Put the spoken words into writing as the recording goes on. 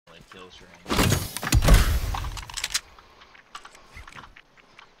kill stream.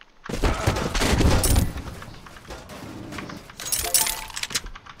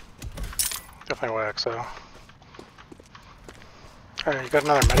 Definitely YXO. Alright, you got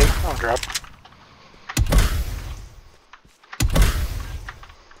another medi? I'll drop.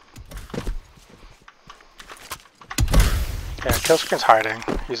 Yeah, Killscreen's hiding.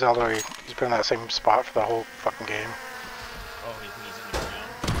 He's all the way. He's been in that same spot for the whole fucking game. Oh, he's in the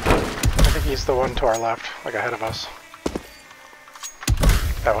ground. I think he's the one to our left, like ahead of us.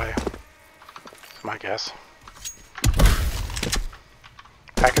 That way. That's my guess.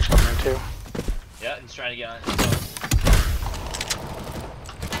 Package coming in too. Yeah, he's trying to get on.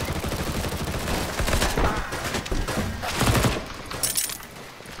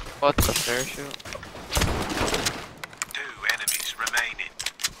 What the parachute? Remaining.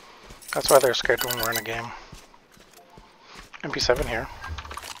 That's why they're scared when we're in a game. MP7 here.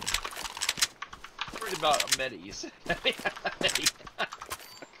 Worried about medis.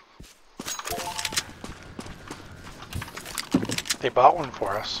 They bought one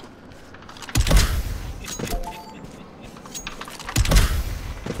for us.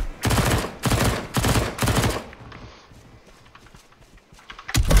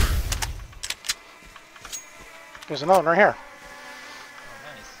 There's another one right here.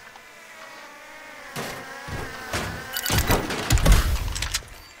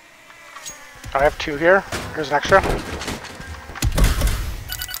 I have two here. Here's an extra.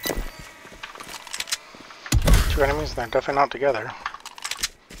 Two enemies, and they're definitely not together.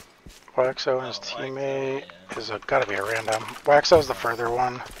 YXO and his teammate is gotta be a random. YXO is the further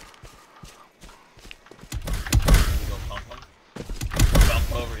one. You go pump him.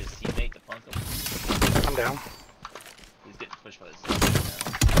 Bump over his teammate to punk him. I'm down. He's getting pushed by this teammate now.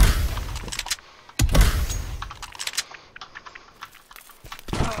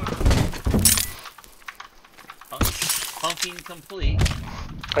 Punking complete.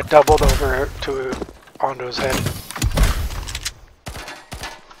 I doubled over onto his head.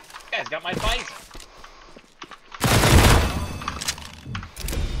 Guy's got my bison.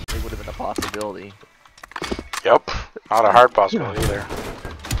 It would have been a possibility. Yep. Not a hard possibility either.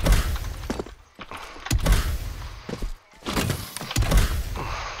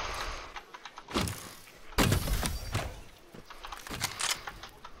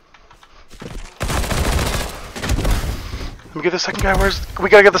 Let me get the second guy. We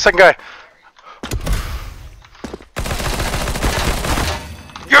gotta get the second guy.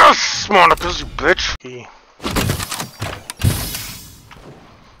 Yes! Monica, you bitch!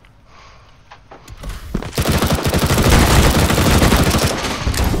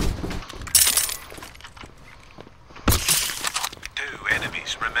 Two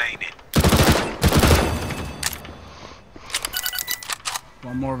enemies remaining.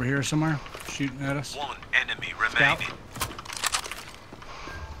 One more over here somewhere, shooting at us. One enemy remaining.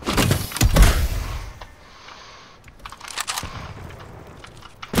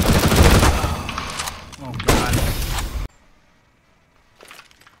 Oh god.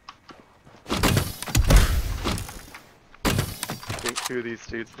 I think two of these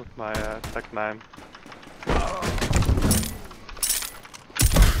dudes with my Tech 9.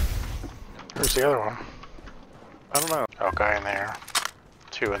 Where's the other one? I don't know. Oh, guy in there.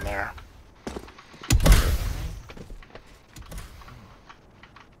 Two in there.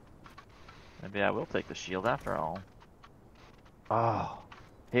 Maybe I will take the shield after all. Oh.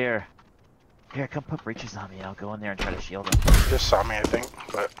 Here. Here, come put breaches on me. I'll go in there and try to shield him. He just saw me, I think,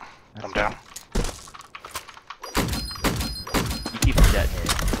 but I'm down. You keep him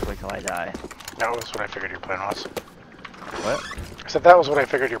detonated. Wait till I die. That was what I figured your plan was. What? I said that was what I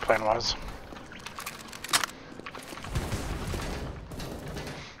figured your plan was.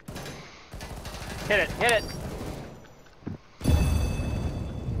 Hit it! Hit it!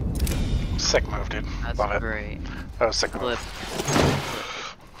 Sick move, dude. That's Love it. great. That was sick move. Flip.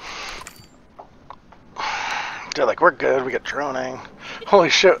 They're like, we're good, we get droning. Holy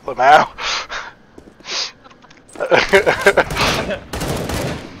shit, Lamau.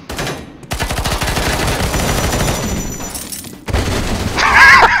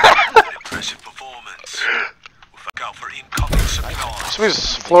 Impressive performance. We'll look out for incoming supplies.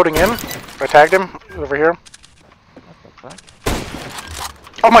 Somebody's floating in. I tagged him over here. What the fuck?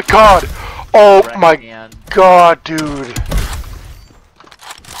 Oh my god! Oh my Man. god, dude.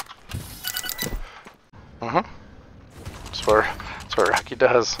 That's what Rocky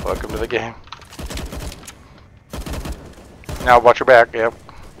does. Welcome to the game. Now watch your back, yep.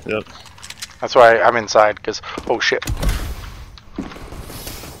 Yep. That's why I'm inside, because, oh shit.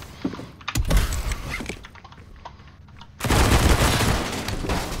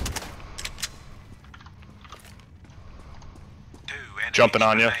 Jumping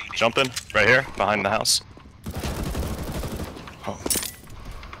on you. Jumping. Right here. Behind the house. Oh.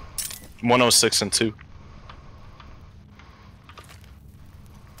 106 and 2.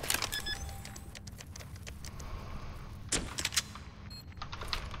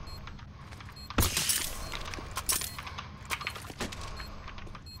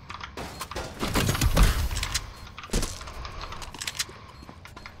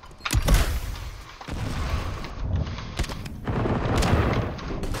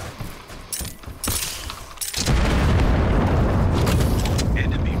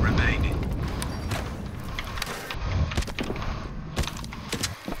 Enemy remaining.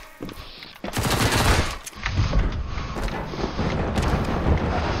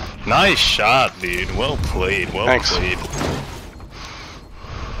 Nice shot, dude. Well played. Well Thanks. played.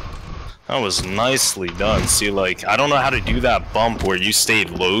 That was nicely done. See, like, I don't know how to do that bump where you stayed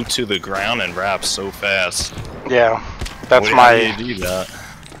low to the ground and wrap so fast. Yeah, that's How do my. you do that?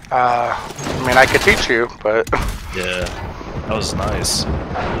 I mean, I could teach you, but Yeah, that was nice.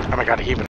 oh my god, he even